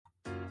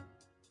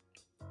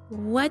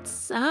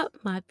What's up,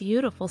 my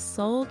beautiful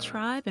soul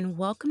tribe, and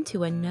welcome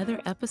to another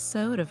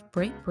episode of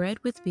Break Bread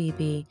with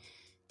BB.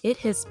 It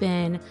has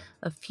been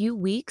a few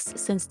weeks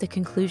since the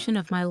conclusion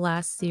of my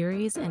last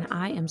series, and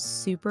I am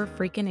super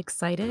freaking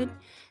excited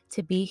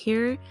to be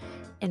here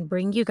and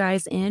bring you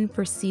guys in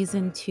for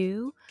season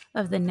 2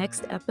 of the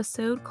next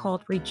episode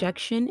called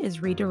Rejection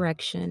is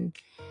Redirection.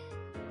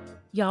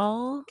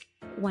 Y'all,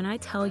 when I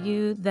tell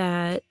you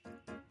that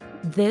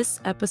this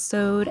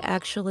episode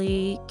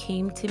actually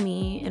came to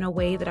me in a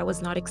way that I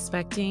was not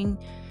expecting,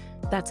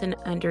 that's an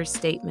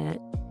understatement.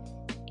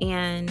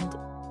 And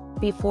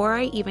before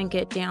I even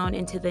get down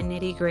into the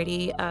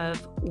nitty-gritty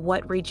of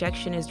what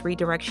rejection is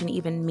redirection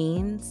even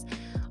means,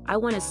 I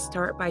want to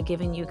start by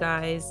giving you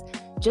guys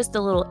just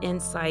a little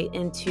insight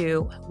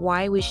into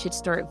why we should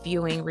start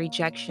viewing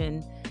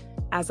rejection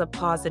as a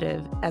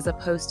positive, as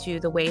opposed to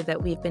the way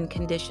that we've been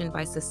conditioned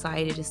by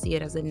society to see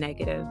it as a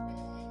negative.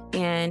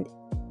 And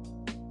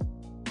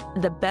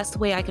the best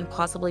way I can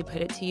possibly put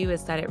it to you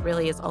is that it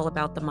really is all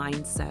about the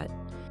mindset.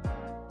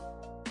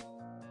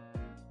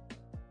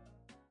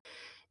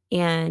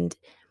 And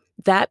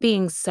that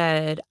being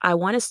said, I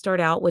want to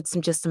start out with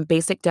some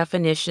basic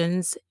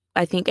definitions.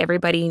 I think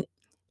everybody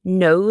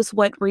knows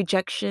what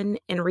rejection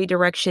and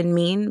redirection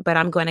mean, but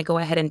I'm going to go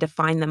ahead and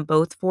define them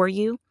both for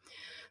you.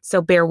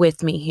 So bear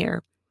with me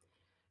here.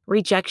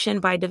 Rejection,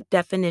 by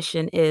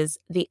definition, is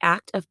the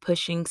act of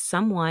pushing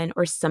someone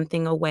or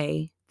something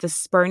away, the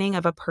spurning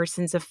of a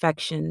person's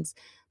affections,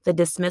 the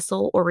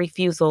dismissal or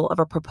refusal of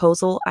a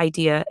proposal,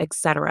 idea,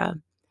 etc.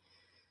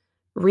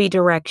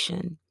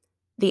 Redirection,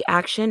 the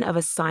action of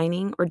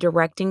assigning or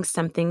directing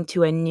something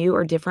to a new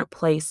or different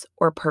place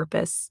or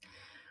purpose.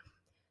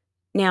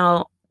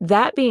 Now,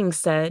 that being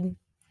said,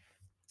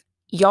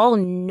 y'all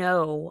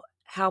know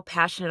how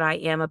passionate I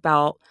am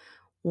about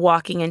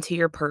walking into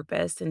your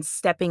purpose and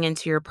stepping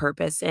into your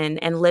purpose and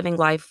living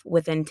life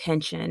with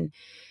intention.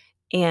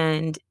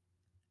 And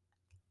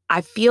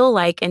I feel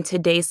like in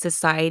today's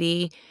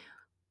society,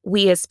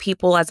 we as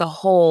people as a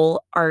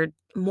whole are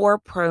more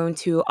prone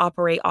to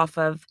operate off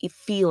of a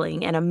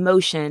feeling and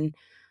emotion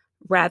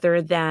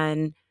rather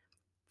than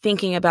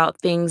thinking about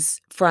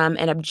things from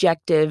an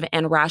objective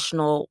and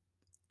rational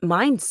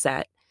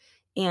mindset.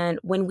 And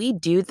when we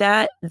do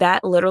that,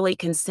 that literally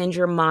can send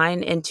your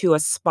mind into a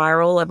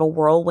spiral of a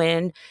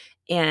whirlwind.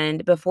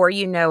 And before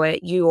you know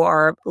it, you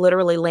are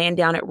literally laying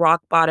down at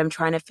rock bottom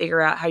trying to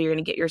figure out how you're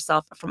going to get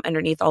yourself from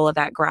underneath all of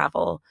that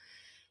gravel.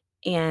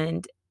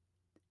 And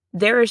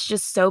there is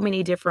just so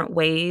many different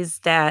ways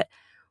that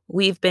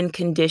we've been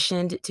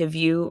conditioned to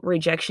view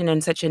rejection in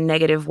such a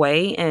negative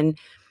way. And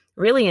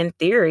really, in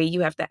theory,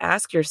 you have to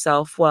ask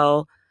yourself,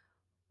 well,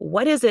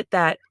 what is it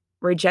that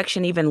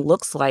rejection even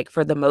looks like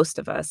for the most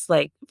of us?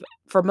 Like,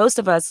 for most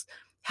of us,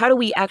 how do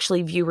we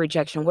actually view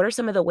rejection? What are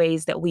some of the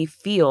ways that we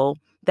feel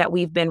that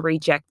we've been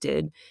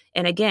rejected?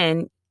 And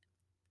again,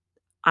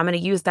 I'm going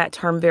to use that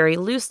term very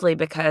loosely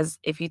because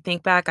if you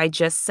think back, I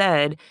just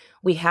said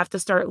we have to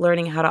start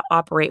learning how to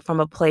operate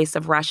from a place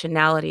of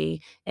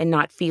rationality and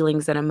not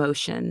feelings and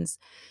emotions.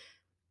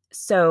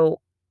 So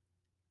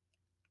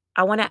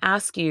I want to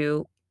ask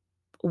you,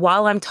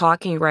 while I'm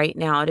talking right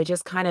now, to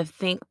just kind of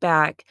think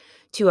back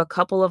to a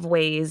couple of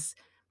ways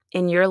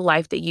in your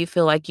life that you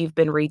feel like you've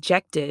been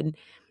rejected.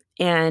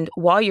 And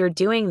while you're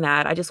doing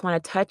that, I just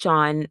want to touch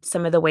on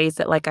some of the ways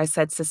that, like I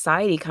said,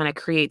 society kind of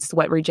creates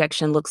what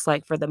rejection looks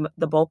like for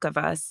the bulk of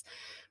us.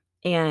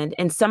 And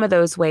in some of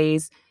those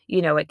ways,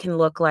 it can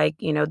look like,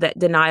 that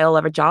denial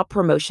of a job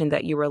promotion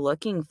that you were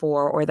looking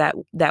for, or that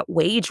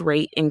wage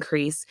rate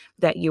increase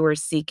that you were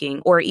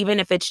seeking, or even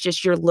if it's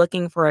just you're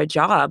looking for a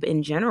job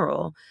in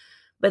general.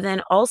 But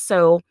then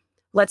also,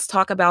 let's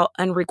talk about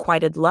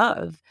unrequited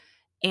love.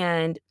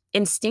 And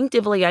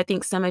instinctively, I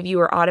think some of you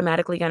are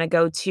automatically going to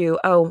go to,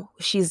 oh,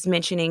 she's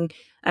mentioning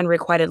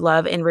unrequited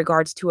love in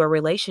regards to a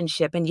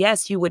relationship. And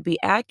yes, you would be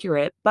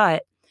accurate,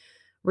 but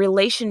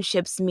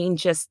relationships mean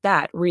just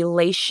that,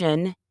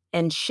 relation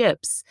and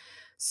ships.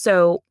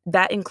 So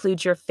that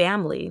includes your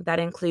family, that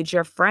includes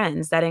your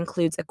friends, that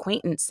includes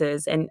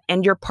acquaintances and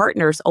your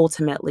partners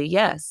ultimately,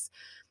 yes.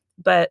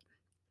 But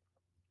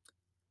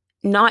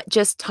not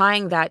just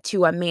tying that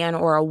to a man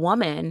or a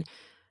woman.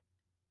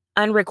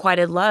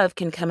 Unrequited love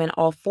can come in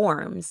all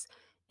forms.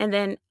 And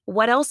then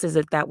what else is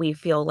it that we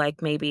feel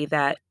like maybe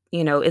that,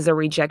 is a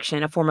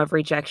rejection, a form of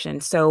rejection?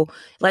 So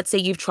let's say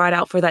you've tried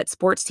out for that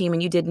sports team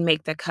and you didn't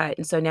make the cut.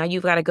 And so now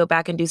you've got to go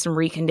back and do some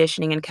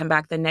reconditioning and come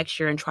back the next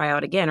year and try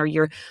out again. Or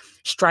you're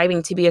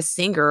striving to be a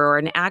singer or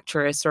an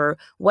actress or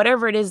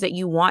whatever it is that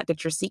you want,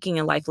 that you're seeking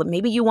in life.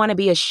 Maybe you want to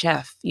be a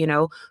chef,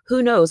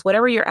 who knows,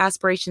 whatever your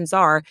aspirations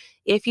are.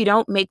 If you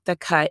don't make the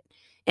cut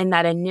in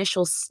that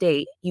initial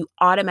state, you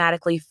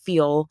automatically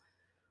feel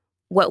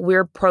what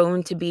we're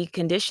prone to be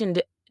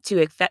conditioned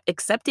to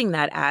accepting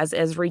that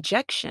as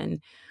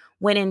rejection,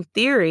 when in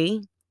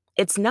theory,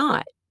 it's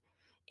not.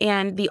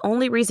 And the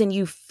only reason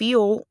you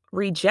feel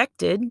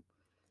rejected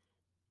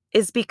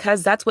is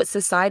because that's what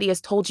society has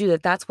told you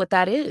that's what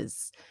that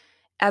is,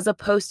 as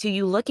opposed to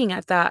you looking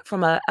at that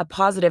from a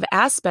positive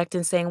aspect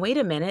and saying, wait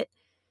a minute,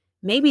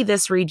 maybe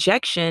this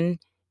rejection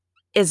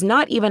is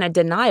not even a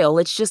denial,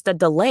 it's just a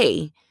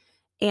delay.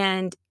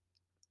 And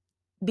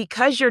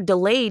because you're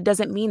delayed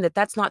doesn't mean that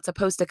that's not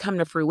supposed to come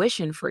to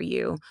fruition for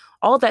you.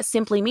 All that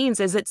simply means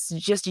is it's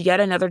just yet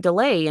another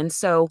delay. And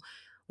so,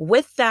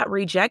 with that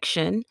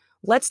rejection,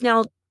 let's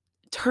now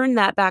turn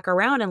that back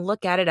around and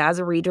look at it as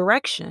a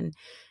redirection.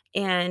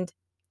 And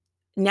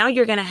now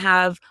you're going to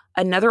have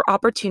another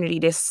opportunity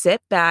to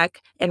sit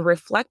back and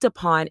reflect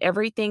upon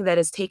everything that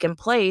has taken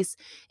place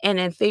and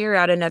then figure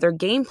out another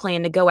game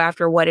plan to go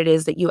after what it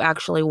is that you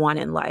actually want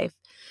in life.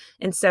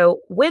 And so,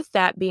 with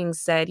that being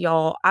said,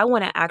 y'all, I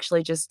want to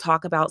actually just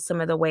talk about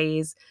some of the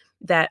ways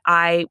that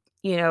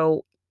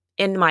in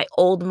my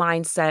old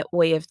mindset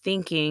way of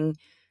thinking,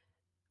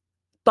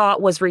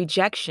 thought was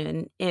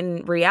rejection.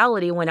 In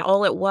reality, when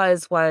all it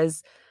was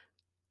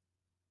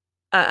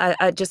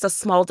just a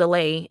small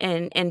delay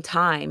in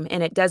time.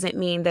 And it doesn't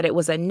mean that it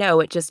was a no,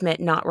 it just meant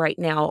not right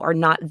now or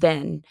not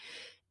then.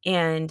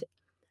 And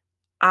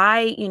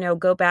I,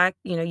 go back,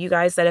 you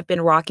guys that have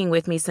been rocking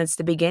with me since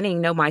the beginning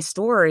know my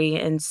story.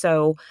 And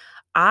so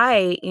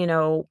I,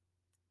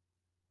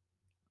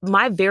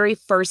 my very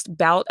first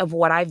bout of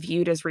what I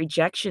viewed as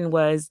rejection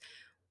was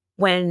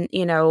when,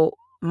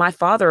 my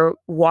father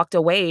walked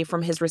away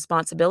from his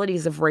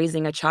responsibilities of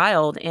raising a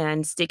child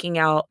and sticking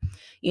out,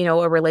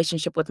 a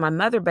relationship with my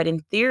mother. But in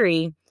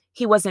theory,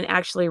 he wasn't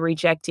actually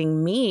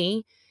rejecting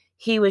me.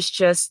 He was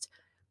just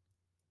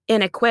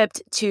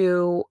inequipped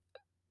to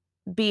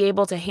be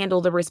able to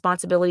handle the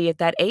responsibility at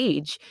that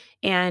age.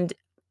 And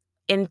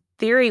in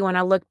theory, when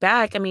I look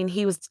back, I mean,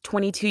 he was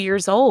 22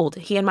 years old.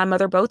 He and my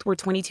mother both were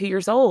 22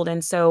 years old.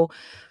 And so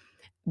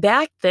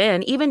back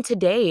then, even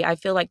today, I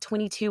feel like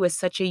 22 is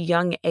such a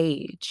young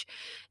age.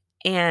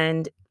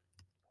 And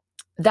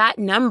that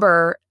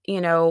number,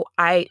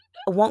 I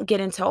won't get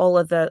into all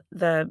of the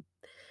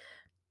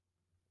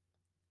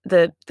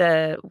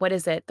what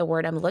is it, the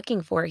word I'm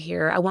looking for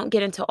here. I won't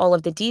get into all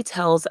of the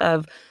details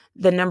of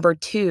the number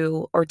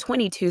 2 or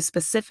 22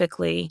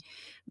 specifically,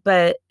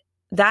 but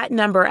that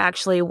number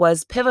actually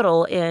was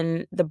pivotal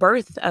in the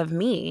birth of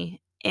me.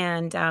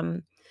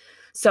 And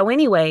so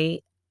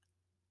anyway,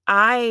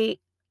 I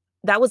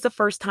that was the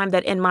first time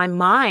that in my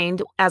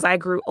mind, as I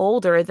grew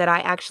older, that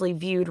I actually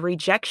viewed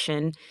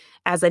rejection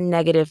as a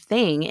negative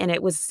thing. And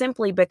it was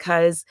simply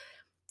because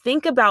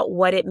think about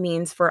what it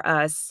means for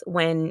us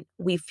when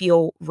we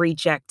feel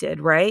rejected,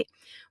 right?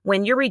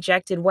 When you're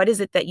rejected, what is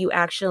it that you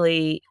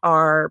actually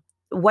are?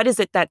 What is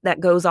it that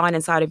goes on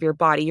inside of your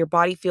body? Your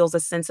body feels a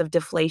sense of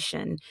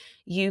deflation.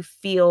 You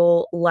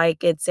feel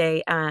like it's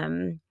a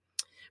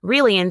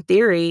really, in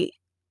theory,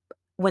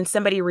 when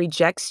somebody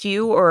rejects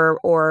you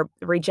or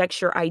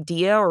rejects your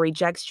idea or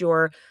rejects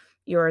your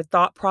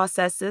thought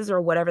processes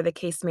or whatever the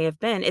case may have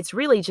been, it's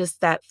really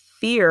just that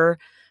fear,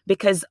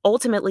 because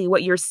ultimately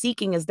what you're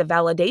seeking is the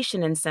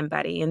validation in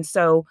somebody. And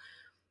so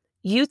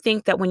you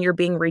think that when you're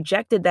being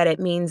rejected that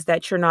it means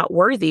that you're not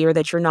worthy or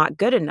that you're not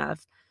good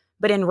enough.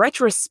 But in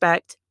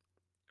retrospect,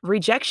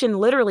 rejection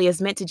literally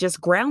is meant to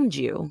just ground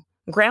you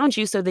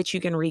so that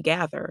you can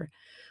regather.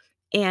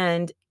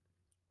 And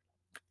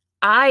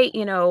I,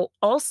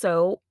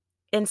 also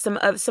in some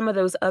of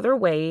those other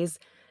ways,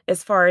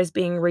 as far as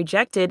being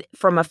rejected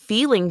from a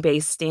feeling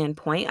based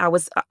standpoint, I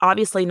was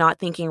obviously not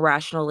thinking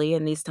rationally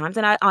in these times.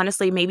 And I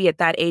honestly, maybe at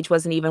that age,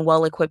 wasn't even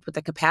well equipped with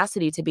the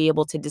capacity to be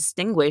able to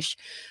distinguish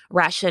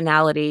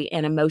rationality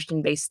and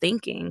emotion based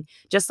thinking,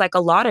 just like a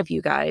lot of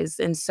you guys.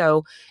 And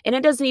so, and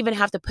it doesn't even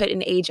have to put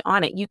an age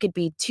on it. You could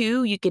be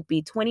 2, you could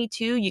be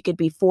 22, you could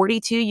be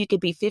 42, you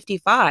could be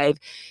 55.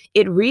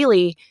 It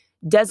really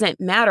doesn't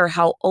matter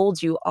how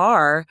old you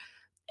are.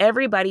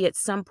 Everybody at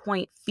some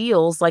point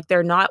feels like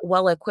they're not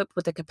well equipped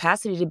with the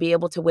capacity to be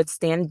able to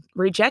withstand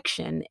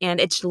rejection. And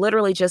it's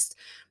literally just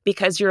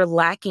because you're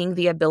lacking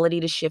the ability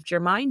to shift your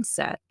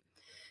mindset.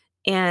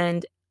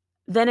 And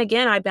then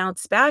again, I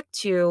bounce back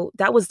to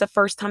that was the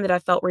first time that I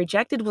felt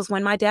rejected was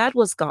when my dad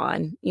was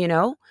gone.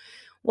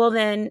 Well,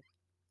 then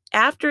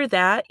after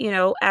that,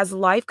 as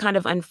life kind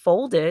of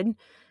unfolded,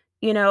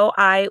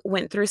 I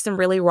went through some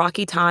really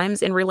rocky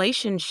times in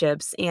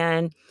relationships.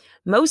 And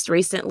most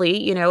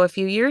recently, a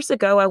few years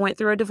ago, I went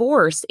through a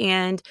divorce.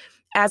 And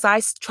as I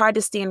tried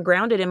to stand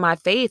grounded in my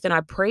faith and I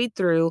prayed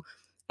through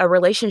a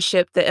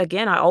relationship that,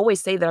 again, I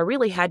always say that I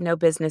really had no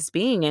business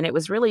being in. It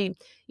was really,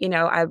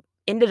 I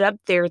ended up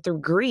there through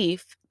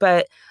grief,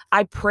 but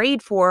I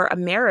prayed for a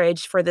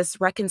marriage, for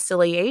this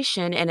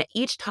reconciliation. And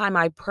each time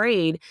I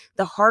prayed,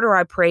 the harder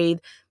I prayed,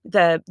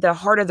 the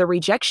harder the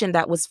rejection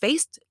that was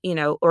faced,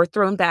 or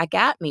thrown back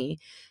at me.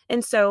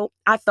 And so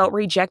I felt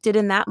rejected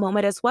in that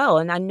moment as well.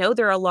 And I know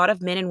there are a lot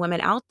of men and women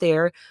out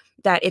there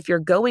that if you're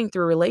going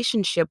through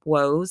relationship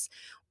woes,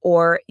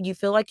 or you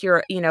feel like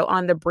you're,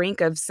 on the brink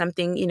of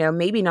something,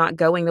 maybe not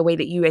going the way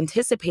that you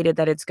anticipated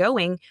that it's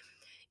going,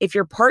 if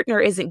your partner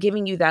isn't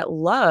giving you that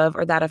love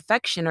or that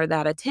affection or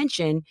that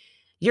attention,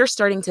 you're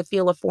starting to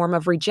feel a form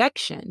of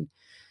rejection.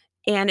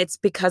 And it's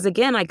because,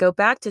 again, I go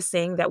back to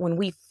saying that when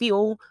we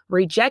feel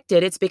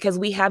rejected, it's because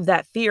we have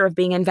that fear of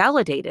being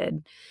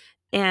invalidated.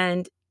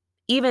 And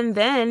even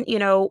then,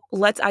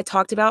 I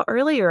talked about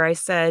earlier, I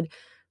said,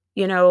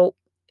 you know,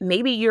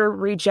 maybe your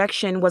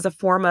rejection was a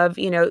form of,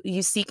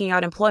 you seeking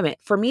out employment.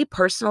 For me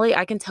personally,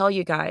 I can tell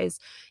you guys,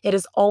 it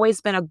has always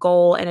been a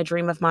goal and a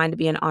dream of mine to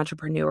be an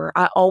entrepreneur.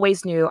 I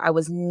always knew I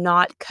was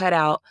not cut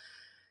out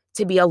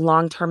to be a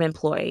long-term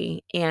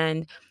employee.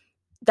 And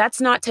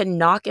that's not to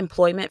knock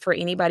employment for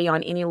anybody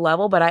on any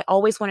level, but I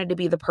always wanted to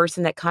be the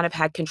person that kind of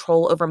had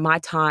control over my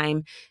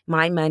time,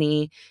 my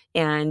money,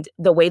 and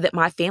the way that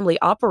my family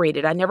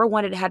operated. I never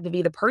wanted to have to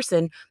be the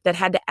person that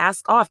had to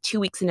ask off 2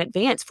 weeks in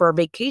advance for a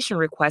vacation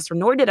request, or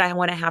nor did I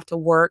want to have to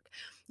work,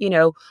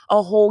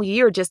 a whole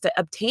year just to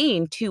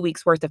obtain 2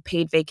 weeks worth of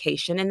paid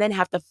vacation and then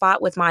have to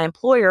fight with my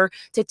employer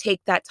to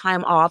take that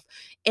time off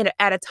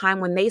at a time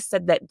when they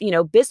said that,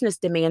 business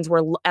demands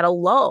were at a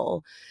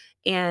lull.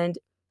 And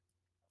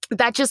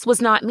that just was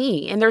not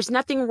me. And there's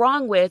nothing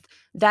wrong with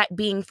that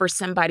being for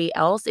somebody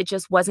else. It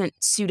just wasn't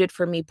suited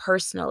for me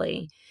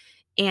personally.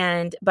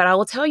 But I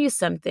will tell you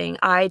something.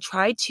 I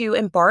started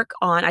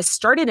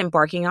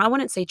embarking, I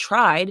wouldn't say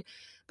tried,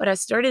 but I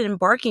started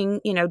embarking,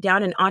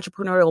 down an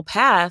entrepreneurial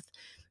path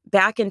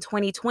back in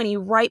 2020,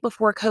 right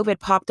before COVID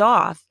popped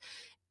off.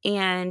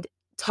 And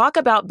talk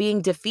about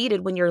being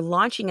defeated when you're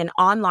launching an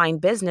online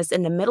business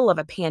in the middle of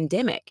a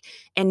pandemic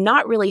and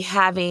not really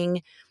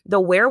having the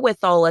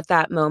wherewithal at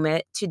that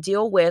moment to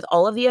deal with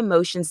all of the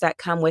emotions that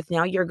come with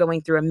now you're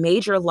going through a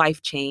major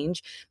life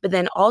change, but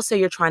then also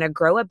you're trying to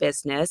grow a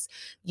business.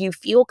 You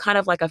feel kind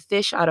of like a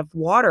fish out of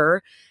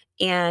water.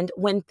 And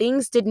when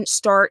things didn't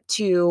start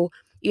to,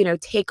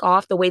 take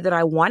off the way that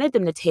I wanted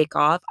them to take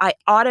off, I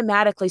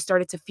automatically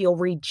started to feel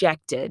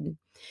rejected.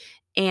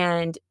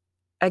 And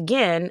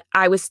again,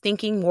 I was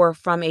thinking more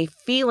from a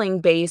feeling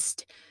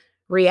based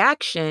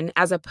reaction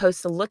as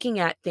opposed to looking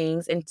at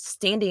things and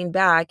standing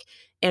back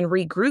and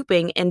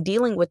regrouping and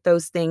dealing with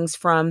those things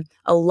from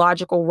a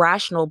logical,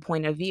 rational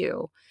point of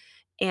view.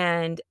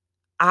 And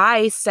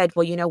I said,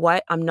 well, you know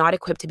what? I'm not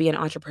equipped to be an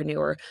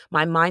entrepreneur.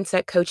 My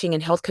mindset coaching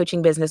and health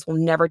coaching business will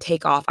never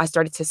take off. I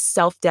started to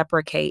self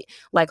deprecate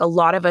like a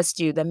lot of us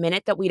do. The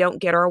minute that we don't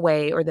get our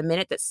way or the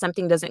minute that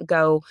something doesn't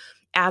go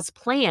as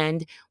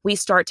planned, we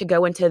start to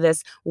go into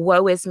this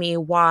woe is me,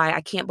 why,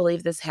 I can't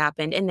believe this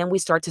happened. And then we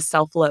start to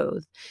self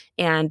loathe.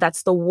 And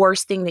that's the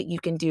worst thing that you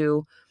can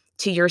do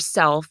to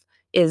yourself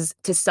is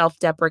to self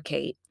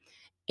deprecate.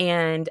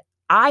 And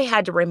I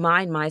had to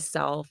remind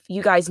myself,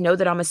 you guys know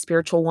that I'm a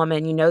spiritual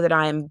woman. You know that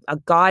I'm a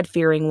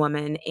God-fearing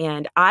woman.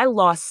 And I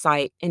lost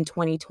sight in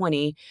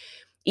 2020.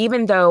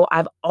 Even though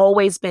I've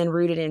always been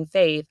rooted in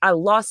faith, I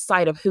lost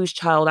sight of whose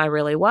child I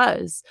really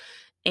was.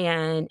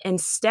 And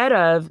instead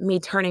of me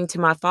turning to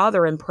my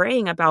father and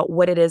praying about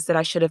what it is that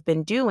I should have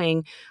been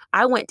doing,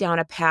 I went down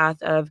a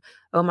path of,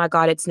 oh my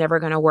God, it's never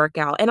going to work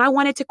out. And I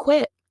wanted to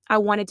quit. I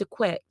wanted to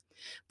quit.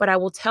 But I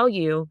will tell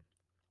you,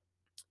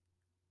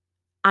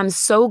 I'm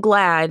so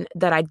glad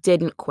that I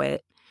didn't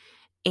quit.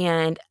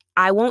 And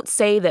I won't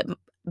say that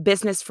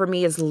business for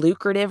me is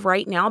lucrative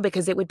right now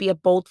because it would be a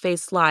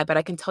bold-faced lie. But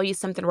I can tell you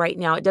something right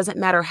now. It doesn't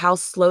matter how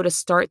slow to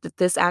start that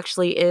this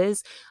actually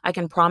is. I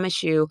can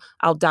promise you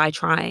I'll die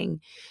trying.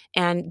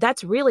 And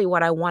that's really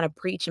what I want to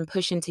preach and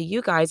push into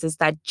you guys is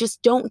that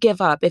just don't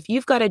give up. If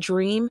you've got a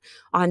dream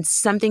on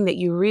something that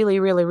you really,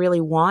 really,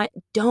 really want,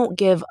 don't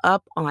give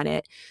up on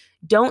it.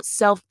 Don't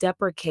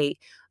self-deprecate.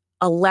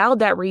 Allow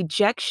that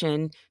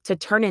rejection to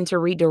turn into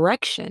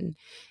redirection.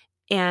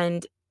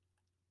 And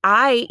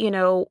I,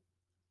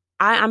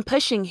 I'm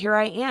pushing, here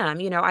I am.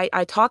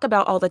 I talk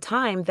about all the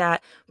time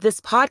that this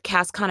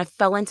podcast kind of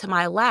fell into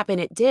my lap, and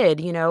it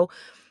did.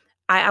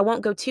 I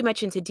won't go too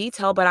much into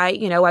detail, but I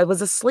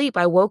was asleep.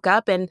 I woke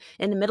up and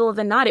in the middle of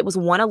the night, it was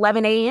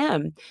 1:11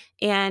 a.m.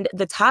 And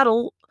the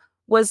title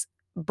was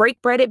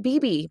Break Bread at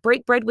BB,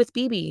 Break Bread with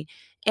BB.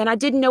 And I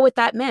didn't know what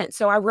that meant.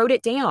 So I wrote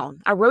it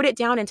down. I wrote it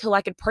down until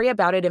I could pray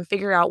about it and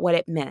figure out what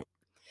it meant.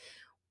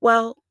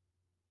 Well,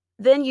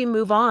 then you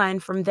move on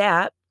from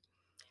that.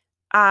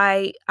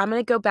 I'm going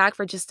to go back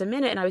for just a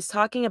minute. And I was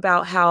talking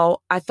about how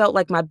I felt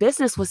like my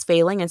business was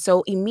failing. And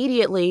so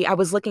immediately I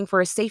was looking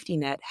for a safety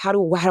net. How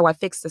do I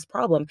fix this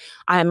problem?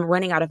 I'm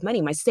running out of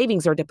money. My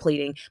savings are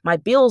depleting. My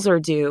bills are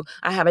due.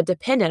 I have a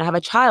dependent. I have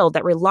a child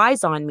that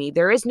relies on me.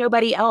 There is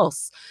nobody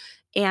else.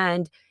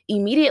 And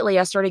immediately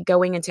I started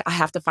going into, I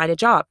have to find a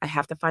job. I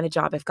have to find a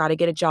job. I've got to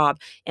get a job.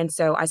 And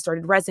so I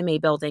started resume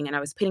building and I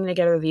was putting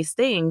together these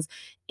things.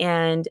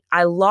 And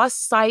I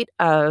lost sight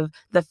of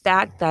the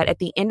fact that at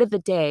the end of the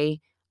day,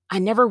 I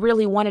never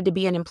really wanted to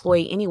be an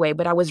employee anyway,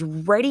 but I was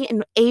ready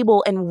and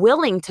able and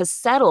willing to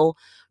settle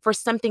for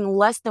something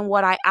less than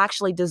what I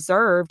actually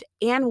deserved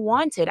and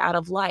wanted out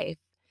of life.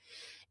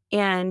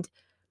 And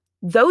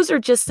those are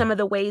just some of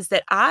the ways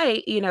that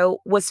I,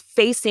 was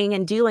facing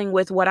and dealing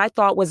with what I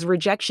thought was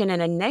rejection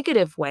in a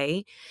negative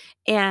way.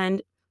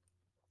 And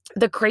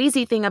the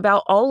crazy thing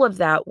about all of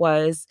that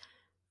was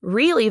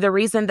really the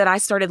reason that I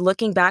started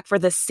looking back for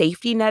the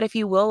safety net, if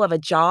you will, of a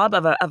job,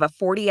 of a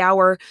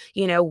 40-hour,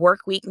 work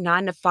week,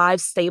 9 to 5,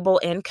 stable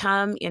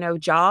income,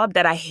 job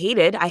that I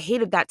hated. I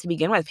hated that to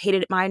begin with,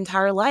 hated it my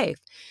entire life.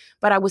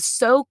 but I was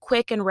so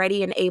quick and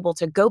ready and able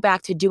to go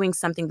back to doing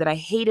something that I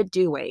hated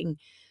doing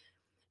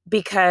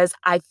because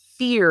I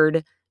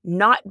feared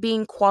not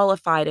being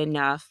qualified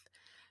enough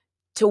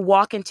to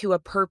walk into a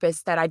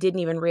purpose that I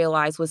didn't even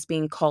realize was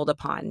being called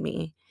upon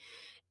me.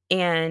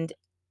 And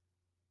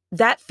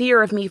that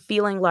fear of me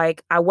feeling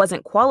like I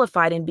wasn't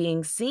qualified and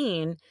being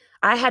seen,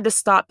 I had to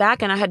stop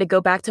back and I had to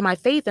go back to my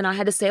faith and I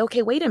had to say,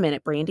 okay, wait a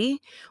minute, Brandy.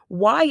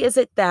 Why is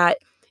it that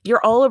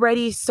you're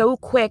already so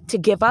quick to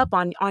give up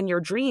on your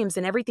dreams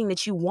and everything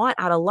that you want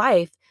out of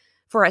life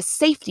for a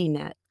safety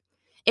net?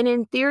 And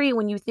in theory,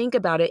 when you think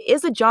about it,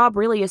 is a job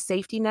really a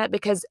safety net?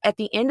 Because at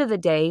the end of the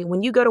day,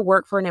 when you go to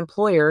work for an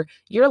employer,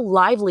 your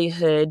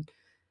livelihood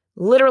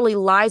literally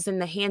lies in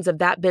the hands of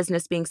that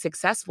business being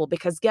successful.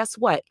 Because guess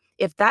what?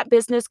 If that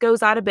business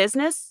goes out of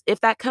business,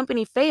 if that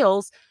company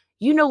fails,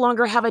 you no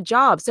longer have a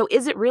job. So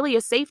is it really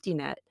a safety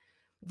net?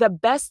 The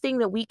best thing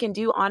that we can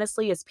do,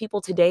 honestly, as people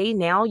today,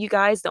 now, you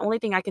guys, the only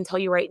thing I can tell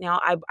you right now,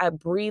 I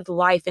breathe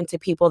life into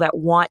people that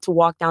want to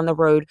walk down the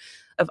road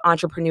of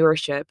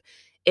entrepreneurship.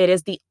 It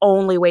is the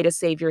only way to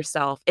save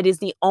yourself. It is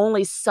the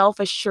only self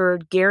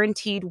assured,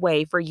 guaranteed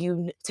way for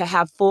you to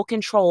have full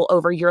control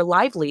over your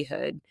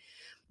livelihood.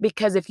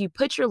 Because if you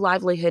put your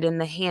livelihood in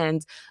the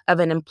hands of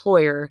an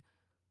employer,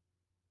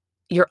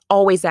 you're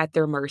always at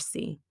their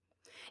mercy.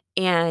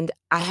 And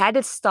I had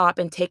to stop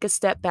and take a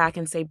step back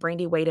and say,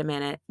 Brandy, wait a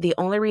minute. The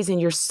only reason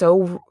you're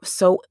so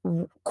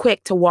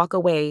quick to walk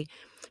away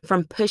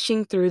from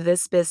pushing through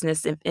this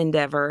business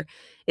endeavor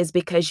is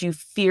because you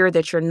fear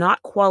that you're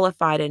not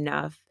qualified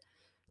enough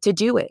to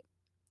do it.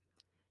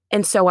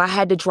 And so I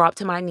had to drop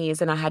to my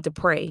knees and I had to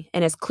pray.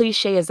 And as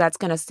cliche as that's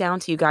going to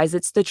sound to you guys,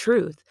 it's the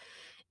truth.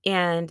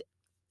 And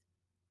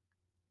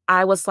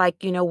I was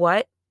like, you know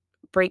what?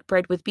 Break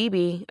bread with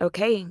BB.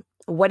 Okay,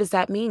 what does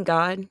that mean,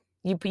 God?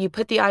 You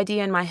put the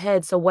idea in my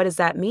head, so what does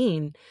that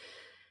mean?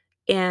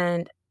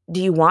 And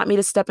do you want me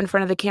to step in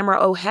front of the camera?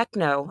 Oh, heck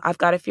no. I've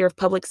got a fear of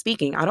public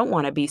speaking. I don't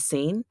want to be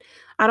seen.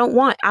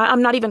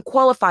 I'm not even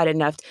qualified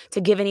enough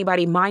to give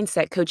anybody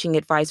mindset coaching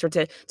advice or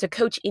to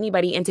coach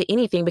anybody into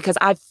anything because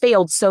I've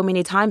failed so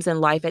many times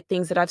in life at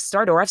things that I've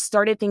started, or I've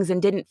started things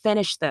and didn't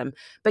finish them.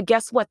 But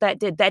guess what that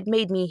did? That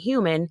made me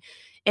human.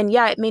 And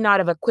yeah, it may not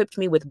have equipped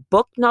me with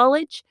book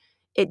knowledge.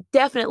 It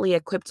definitely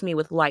equipped me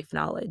with life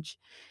knowledge.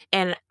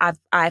 And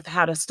I've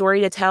had a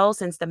story to tell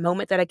since the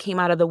moment that I came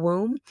out of the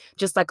womb.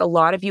 Just like a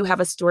lot of you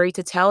have a story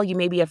to tell, you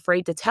may be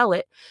afraid to tell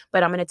it,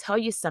 but I'm going to tell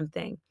you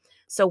something.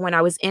 So when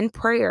I was in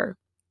prayer,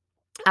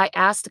 I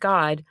asked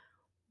God,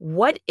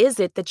 what is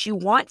it that you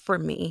want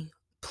from me?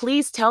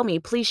 Please tell me,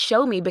 please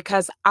show me,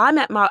 because I'm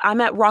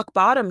at rock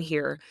bottom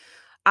here.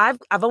 I've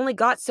only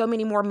got so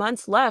many more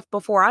months left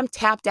before I'm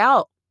tapped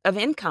out of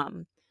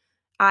income.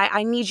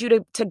 I need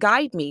you to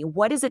guide me.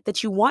 What is it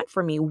that you want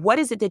from me? What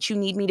is it that you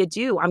need me to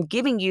do? I'm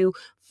giving you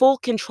full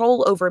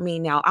control over me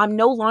now. I'm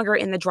no longer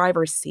in the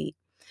driver's seat.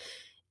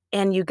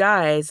 And you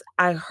guys,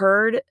 I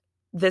heard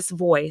this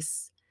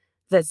voice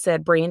that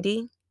said,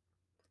 Brandy,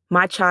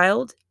 my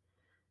child,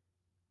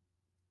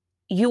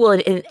 you will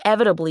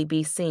inevitably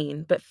be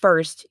seen, but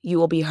first you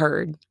will be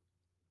heard.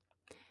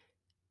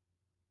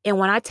 And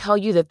when I tell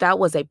you that that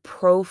was a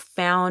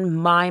profound,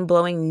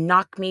 mind-blowing,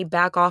 knock me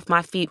back off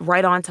my feet,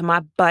 right onto my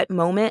butt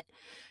moment,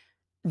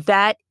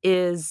 that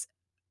is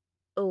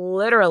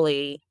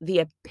literally the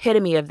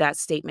epitome of that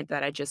statement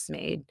that I just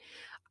made.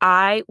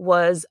 I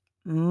was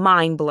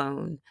mind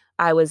blown.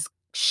 I was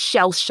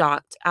shell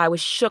shocked. I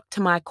was shook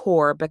to my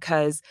core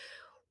because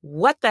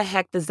what the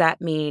heck does that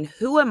mean?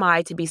 Who am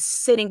I to be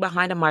sitting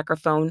behind a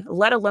microphone,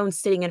 let alone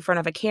sitting in front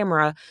of a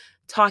camera,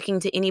 talking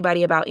to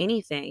anybody about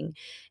anything?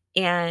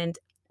 And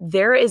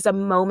there is a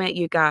moment,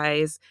 you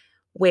guys,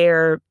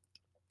 where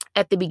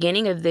at the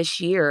beginning of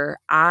this year,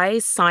 I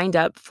signed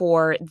up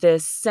for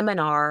this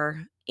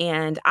seminar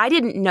and I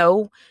didn't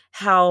know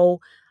how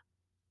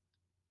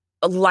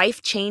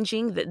life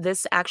changing that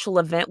this actual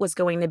event was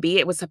going to be.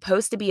 It was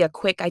supposed to be a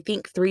quick, I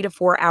think, 3 to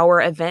 4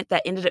 hour event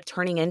that ended up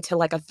turning into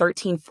like a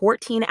 13,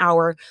 14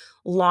 hour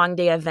long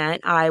day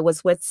event. I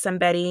was with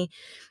somebody,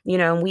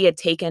 and we had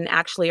taken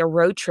actually a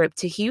road trip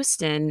to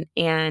Houston.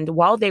 And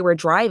while they were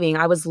driving,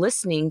 I was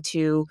listening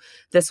to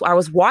this, I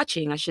was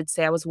watching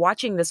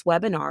this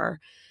webinar.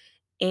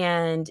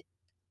 And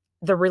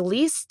the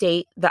release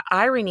date, the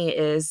irony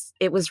is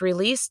it was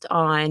released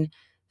on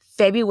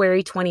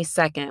February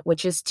 22nd,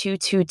 which is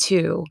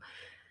 222.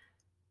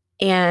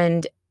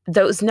 And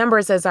those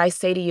numbers, as I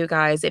say to you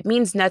guys, it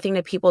means nothing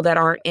to people that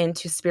aren't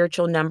into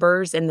spiritual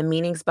numbers and the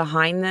meanings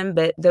behind them,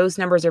 but those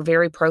numbers are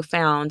very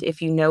profound if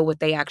you know what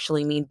they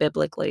actually mean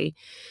biblically.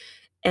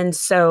 And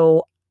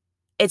so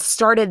it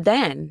started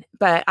then,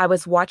 but I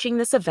was watching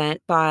this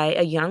event by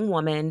a young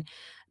woman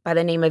by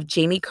the name of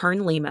Jamie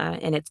Kern Lima,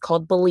 and it's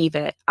called Believe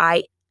It.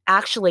 I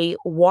actually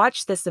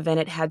watched this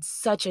event. It had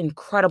such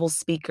incredible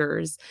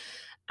speakers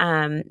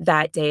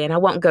that day, and I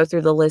won't go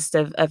through the list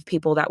of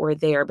people that were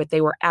there, but they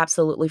were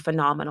absolutely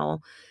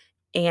phenomenal.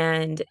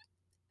 And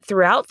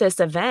throughout this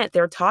event,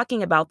 they're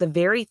talking about the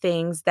very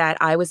things that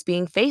I was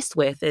being faced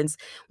with. Is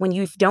when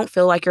you don't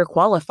feel like you're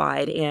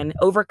qualified, and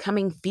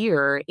overcoming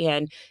fear,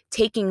 and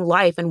taking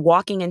life and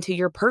walking into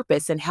your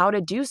purpose, and how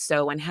to do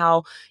so, and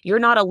how you're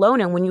not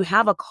alone. And when you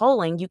have a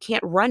calling, you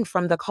can't run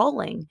from the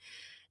calling.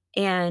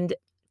 And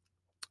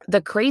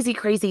the crazy,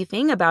 crazy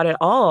thing about it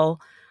all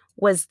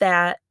was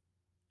that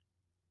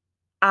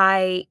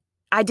I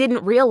I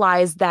didn't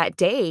realize that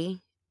day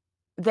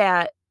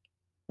that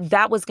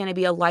that was going to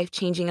be a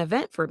life-changing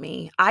event for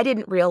me. I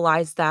didn't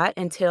realize that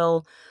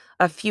until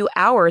a few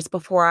hours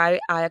before I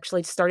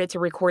actually started to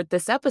record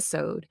this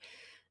episode.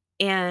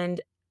 And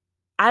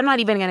I'm not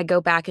even going to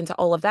go back into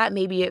all of that.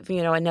 Maybe if,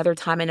 another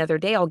time, another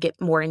day, I'll get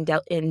more in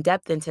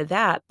depth into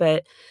that.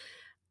 But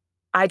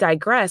I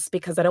digress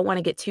because I don't want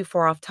to get too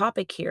far off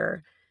topic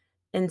here.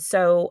 And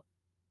so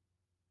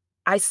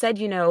I said,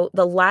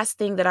 the last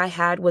thing that I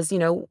had was,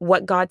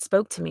 what God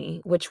spoke to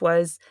me, which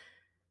was,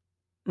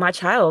 my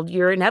child,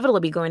 you're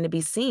inevitably going to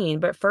be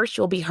seen, but first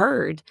you'll be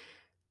heard.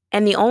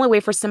 And the only way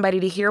for somebody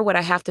to hear what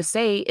I have to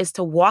say is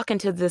to walk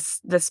into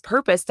this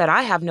purpose that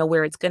I have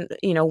nowhere it's going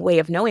to, way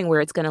of knowing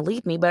where it's going to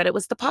lead me, but it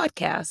was the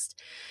podcast.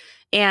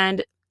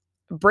 And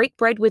Break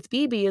Bread with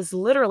BB is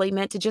literally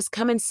meant to just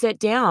come and sit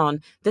down.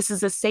 This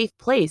is a safe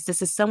place.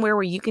 This is somewhere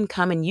where you can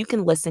come and you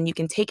can listen, you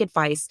can take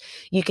advice,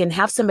 you can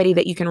have somebody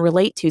that you can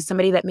relate to,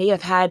 somebody that may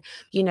have had,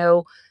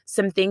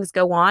 some things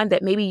go on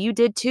that maybe you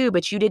did too,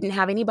 but you didn't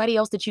have anybody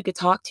else that you could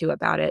talk to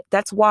about it.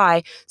 That's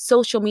why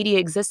social media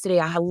exists today.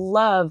 I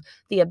love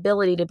the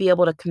ability to be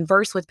able to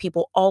converse with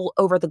people all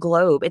over the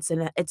globe. It's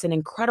an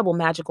incredible,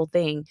 magical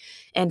thing.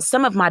 And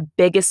some of my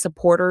biggest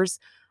supporters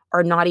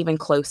are not even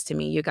close to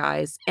me, you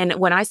guys. And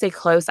when I say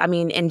close, I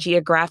mean and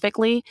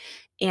geographically,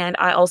 and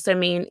I also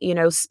mean,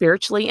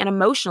 spiritually and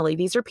emotionally.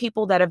 These are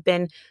people that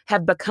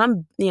have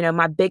become,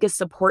 my biggest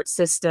support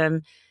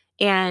system.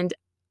 And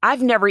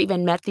I've never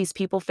even met these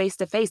people face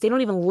to face. They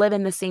don't even live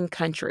in the same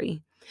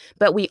country.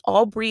 But we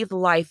all breathe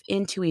life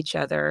into each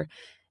other,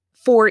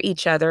 for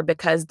each other,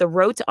 because the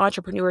road to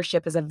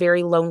entrepreneurship is a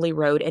very lonely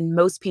road, and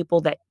most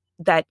people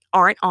that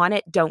aren't on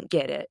it don't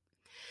get it.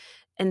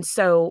 And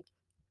so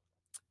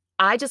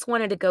I just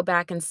wanted to go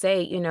back and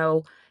say,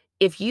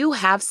 if you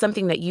have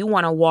something that you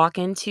want to walk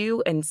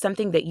into and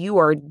something that you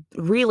are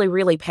really,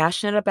 really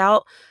passionate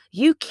about,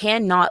 you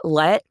cannot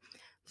let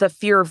the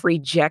fear of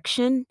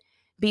rejection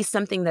be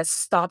something that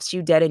stops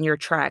you dead in your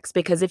tracks.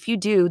 Because if you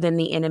do, then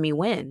the enemy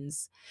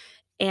wins.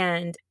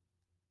 And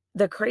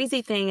the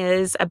crazy thing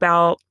is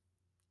about,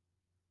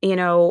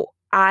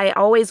 I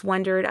always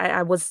wondered,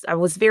 I was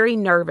very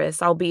nervous.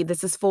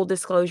 This is full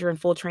disclosure and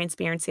full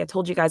transparency. I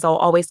told you guys I'll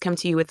always come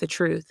to you with the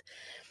truth.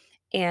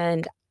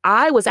 And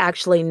I was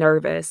actually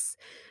nervous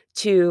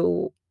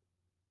to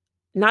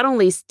not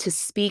only to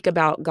speak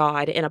about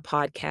God in a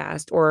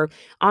podcast or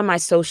on my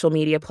social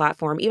media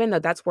platform, even though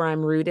that's where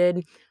I'm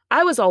rooted.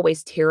 I was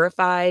always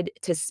terrified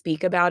to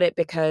speak about it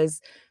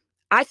because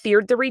I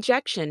feared the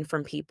rejection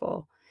from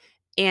people.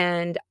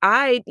 And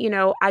I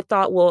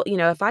thought, well,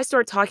 if I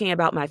start talking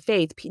about my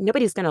faith,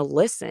 nobody's going to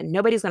listen.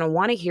 Nobody's going to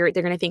want to hear it.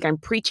 They're going to think I'm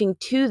preaching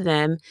to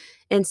them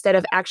instead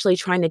of actually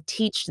trying to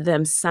teach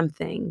them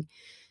something.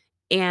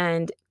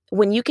 And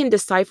when you can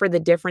decipher the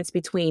difference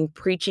between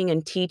preaching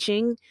and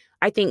teaching,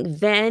 I think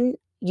then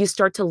you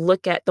start to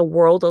look at the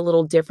world a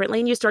little differently,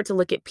 and you start to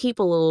look at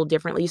people a little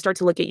differently. You start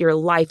to look at your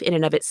life in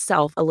and of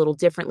itself a little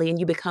differently, and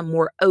you become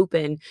more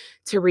open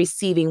to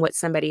receiving what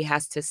somebody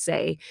has to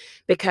say.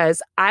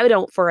 Because I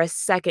don't for a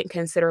second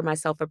consider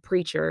myself a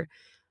preacher,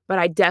 but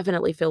I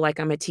definitely feel like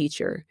I'm a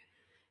teacher.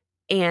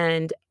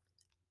 And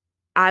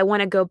I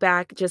want to go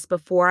back just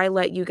before I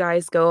let you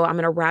guys go. I'm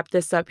going to wrap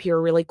this up here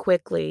really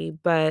quickly,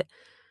 but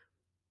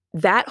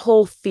that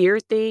whole fear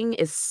thing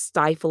is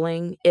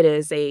stifling. It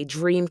is a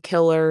dream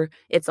killer.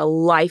 It's a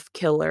life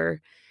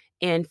killer.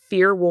 And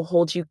fear will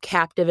hold you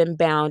captive and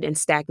bound in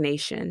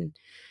stagnation.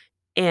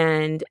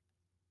 And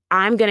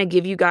I'm going to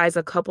give you guys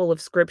a couple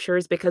of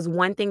scriptures, because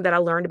one thing that I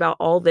learned about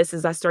all this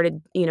is I started,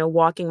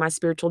 walking my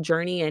spiritual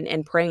journey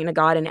and praying to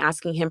God and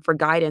asking him for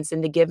guidance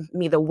and to give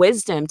me the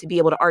wisdom to be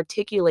able to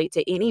articulate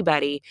to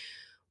anybody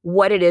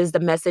what it is,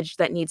 the message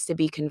that needs to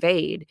be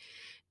conveyed.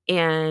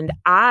 And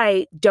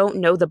I don't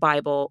know the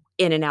Bible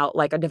in and out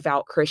like a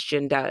devout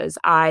Christian does.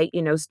 I,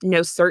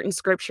 know certain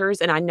scriptures,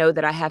 and I know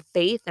that I have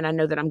faith, and I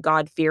know that I'm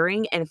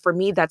God-fearing. And for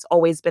me, that's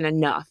always been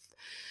enough.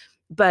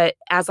 But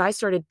as I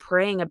started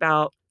praying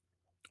about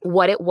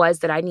what it was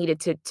that I needed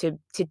to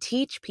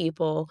teach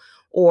people,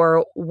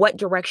 or what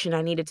direction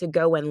I needed to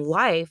go in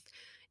life,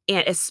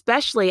 and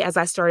especially as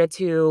I started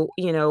to,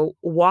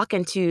 walk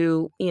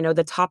into,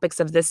 the topics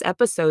of this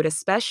episode,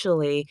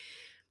 especially,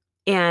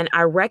 and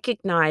I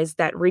recognize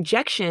that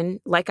rejection,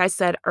 like I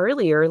said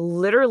earlier,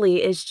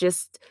 literally is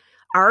just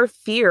our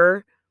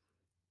fear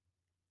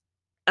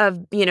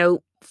of,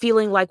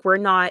 feeling like we're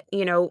not,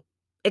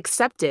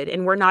 accepted,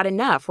 and we're not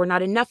enough. We're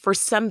not enough for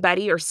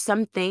somebody or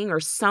something or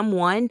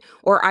someone,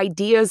 or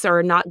ideas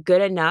are not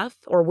good enough,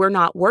 or we're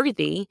not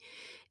worthy.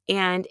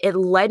 And it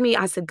led me,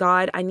 I said,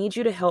 God, I need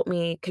you to help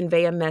me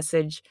convey a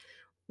message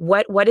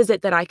What is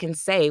it that I can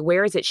say?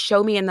 Where is it?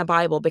 Show me in the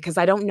Bible, because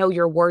I don't know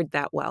your word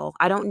that well.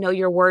 I don't know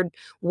your word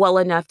well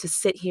enough to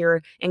sit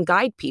here and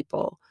guide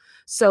people.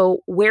 So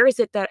where is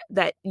it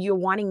that you're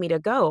wanting me to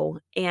go?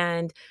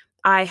 And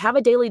I have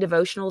a daily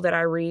devotional that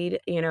I read,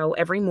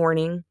 every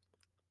morning,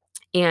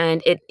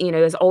 and it,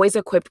 is always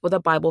equipped with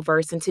a Bible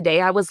verse. And today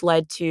I was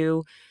led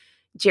to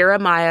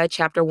Jeremiah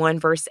chapter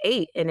 1, verse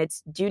 8, and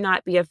it's, "Do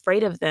not be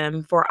afraid of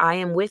them, for I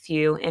am with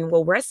you and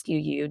will rescue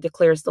you,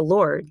 declares the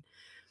Lord."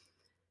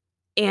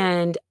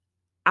 And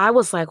I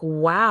was like,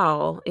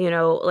 wow,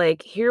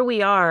 like, here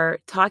we are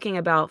talking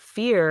about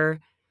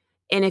fear.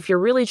 And if you're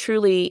really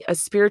truly a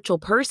spiritual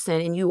person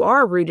and you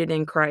are rooted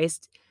in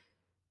Christ,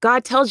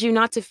 God tells you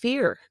not to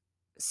fear.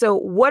 So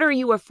what are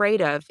you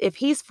afraid of? If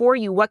he's for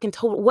you,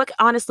 what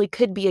honestly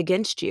could be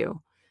against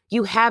you?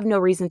 You have no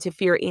reason to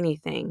fear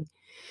anything.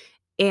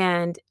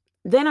 And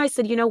then I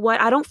said, you know what?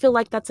 I don't feel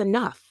like that's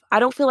enough. I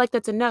don't feel like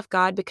that's enough,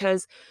 God,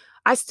 because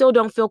I still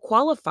don't feel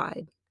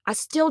qualified. I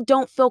still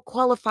don't feel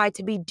qualified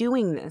to be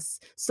doing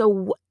this.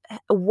 So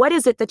what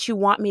is it that you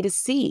want me to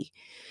see?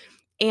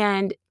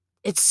 And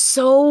it's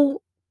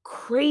so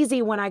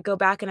crazy when I go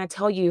back and I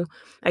tell you,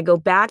 I go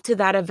back to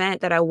that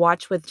event that I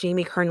watched with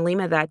Jamie Kern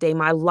Lima that day.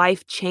 My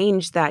life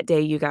changed that day,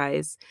 you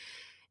guys.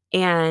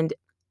 And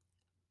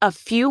a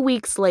few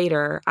weeks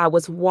later, I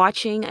was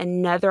watching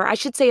I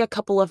should say a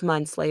couple of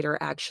months later,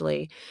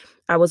 actually,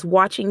 I was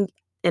watching,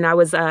 and I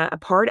was a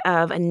part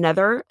of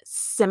another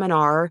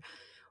seminar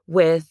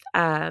with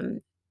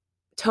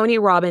Tony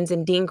Robbins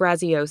and Dean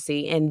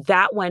Graziosi. And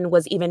that one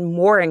was even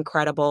more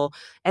incredible,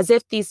 as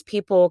if these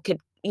people could,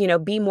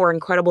 be more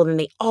incredible than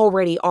they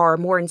already are,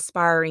 more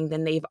inspiring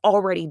than they've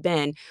already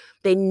been.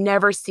 They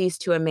never cease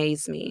to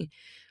amaze me.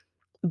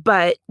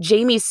 But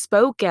Jamie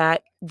spoke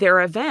at their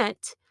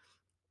event,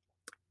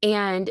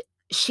 and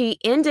she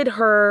ended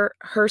her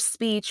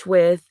speech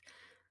with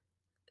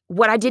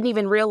what I didn't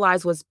even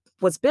realize was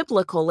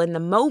biblical in the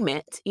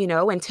moment,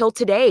 until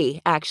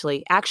today,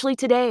 actually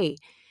today.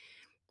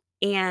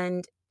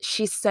 And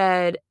she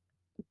said,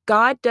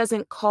 God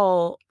doesn't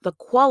call the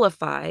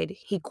qualified,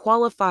 he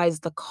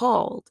qualifies the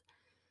called.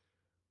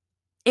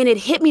 And it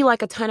hit me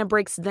like a ton of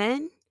bricks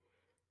then,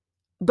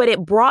 but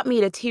it brought me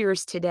to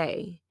tears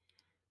today,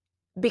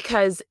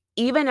 because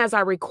even as I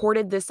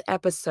recorded this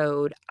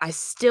episode, I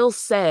still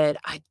said,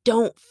 I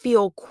don't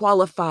feel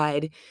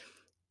qualified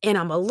and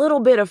I'm a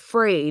little bit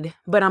afraid,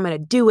 but I'm going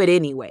to do it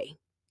anyway.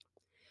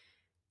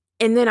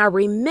 And then I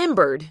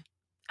remembered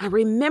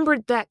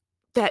that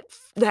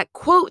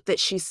quote that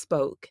she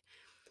spoke,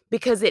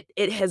 because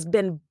it has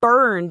been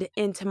burned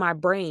into my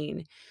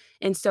brain.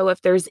 And so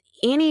if there's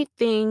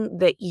anything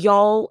that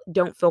y'all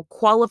don't feel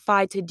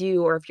qualified to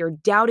do, or if you're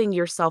doubting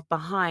yourself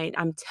behind,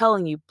 I'm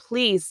telling you,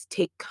 please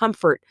take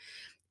comfort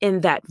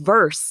in that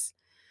verse,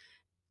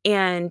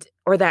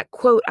 or that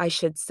quote, I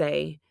should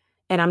say.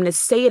 And I'm going to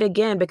say it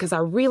again, because I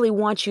really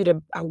want you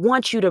to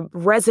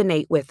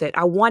resonate with it.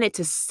 I want it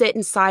to sit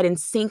inside and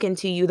sink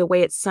into you the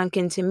way it sunk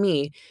into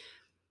me.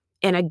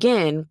 And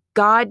again,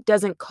 God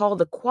doesn't call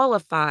the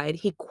qualified,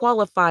 he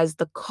qualifies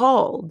the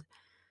called.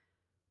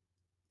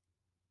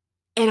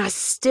 And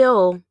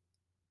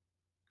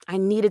I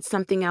needed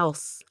something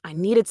else. I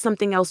needed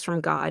something else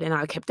from God. And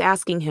I kept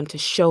asking him to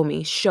show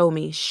me, show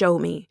me, show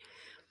me.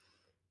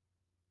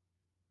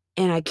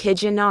 And I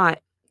kid you not,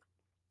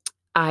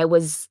 I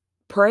was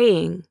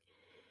praying,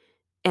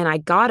 and I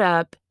got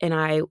up and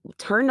I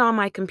turned on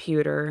my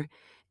computer,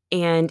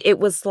 and it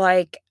was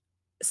like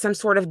some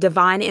sort of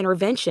divine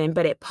intervention,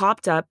 but it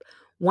popped up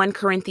 1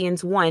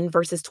 Corinthians 1,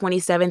 verses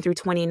 27 through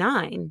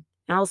 29. And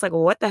I was like,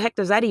 well, what the heck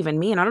does that even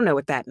mean? I don't know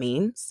what that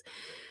means.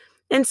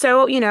 And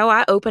so,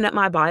 I open up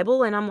my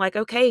Bible and I'm like,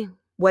 okay,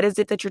 what is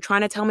it that you're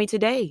trying to tell me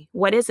today?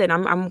 What is it?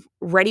 I'm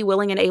ready,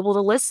 willing, and able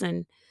to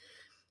listen.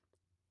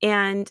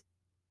 And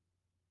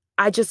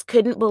I just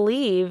couldn't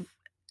believe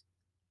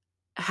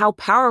how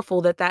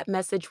powerful that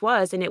message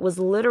was. And it was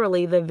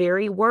literally the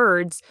very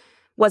words,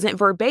 wasn't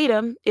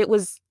verbatim, it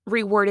was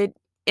reworded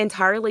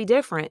entirely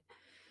different.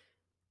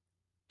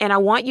 And I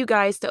want you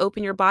guys to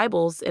open your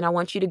Bibles, and I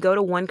want you to go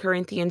to 1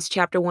 Corinthians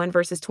chapter 1,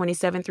 verses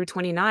 27 through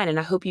 29. And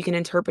I hope you can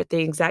interpret the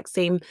exact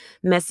same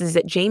message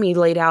that Jamie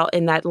laid out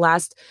in that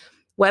last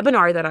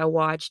webinar that I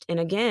watched. And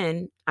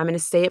again, I'm going to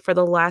say it for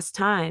the last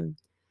time.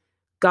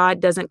 God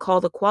doesn't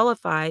call the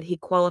qualified, he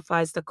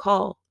qualifies the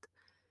called.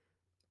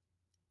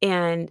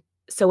 And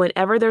so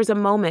whenever there's a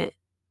moment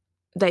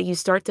that you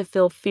start to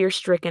feel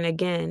fear-stricken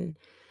again,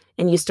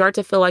 and you start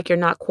to feel like you're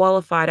not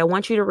qualified, I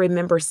want you to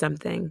remember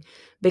something,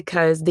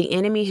 because the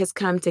enemy has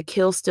come to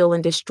kill, steal,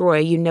 and destroy.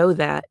 You know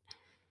that.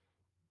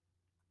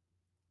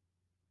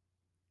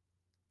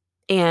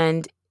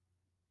 And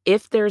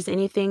if there's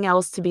anything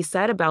else to be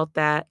said about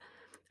that,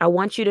 I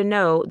want you to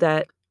know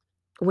that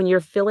when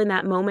you're feeling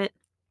that moment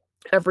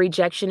of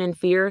rejection and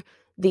fear,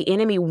 the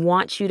enemy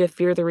wants you to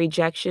fear the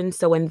rejection.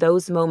 So in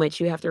those moments,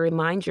 you have to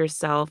remind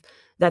yourself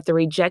that the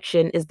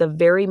rejection is the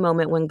very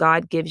moment when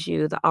God gives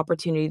you the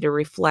opportunity to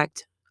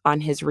reflect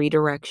on his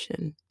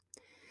redirection.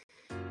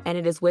 And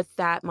it is with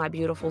that, my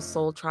beautiful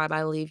soul tribe,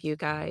 I leave you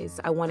guys.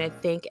 I want to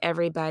thank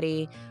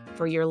everybody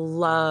for your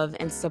love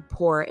and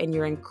support and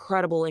your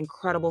incredible,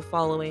 incredible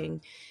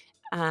following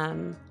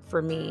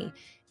for me.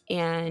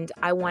 And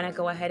I want to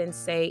go ahead and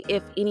say,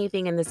 if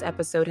anything in this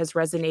episode has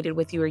resonated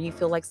with you, or you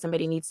feel like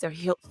somebody needs to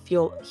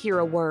hear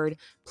a word,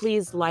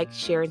 please like,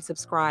 share, and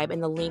subscribe.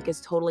 And the link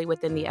is totally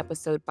within the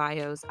episode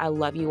bios. I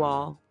love you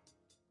all.